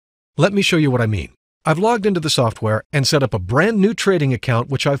Let me show you what I mean. I've logged into the software and set up a brand new trading account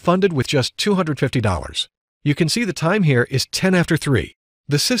which I funded with just $250. You can see the time here is 10 after 3.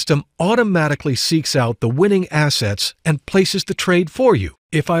 The system automatically seeks out the winning assets and places the trade for you.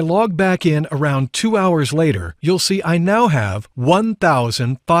 If I log back in around 2 hours later, you'll see I now have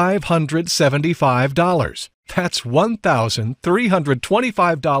 $1,575. That's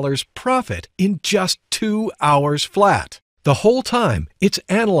 $1,325 profit in just 2 hours flat. The whole time, it's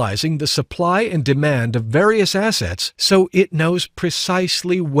analyzing the supply and demand of various assets so it knows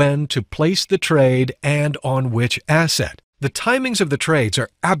precisely when to place the trade and on which asset. The timings of the trades are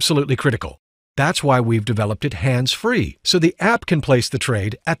absolutely critical. That's why we've developed it hands-free, so the app can place the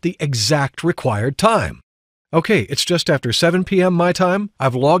trade at the exact required time. Okay, it's just after 7 p.m. my time.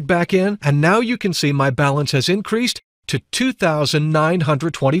 I've logged back in, and now you can see my balance has increased to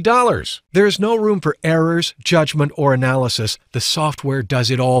 $2,920. There's no room for errors, judgment, or analysis. The software does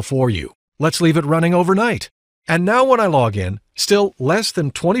it all for you. Let's leave it running overnight. And now when I log in, still less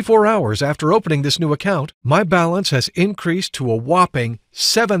than 24 hours after opening this new account, my balance has increased to a whopping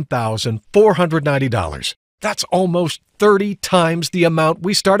 $7,490. That's almost 30 times the amount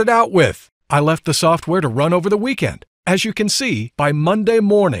we started out with. I left the software to run over the weekend. As you can see, by Monday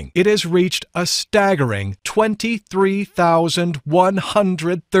morning, it has reached a staggering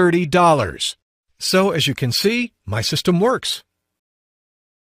 $23,130. So as you can see, my system works.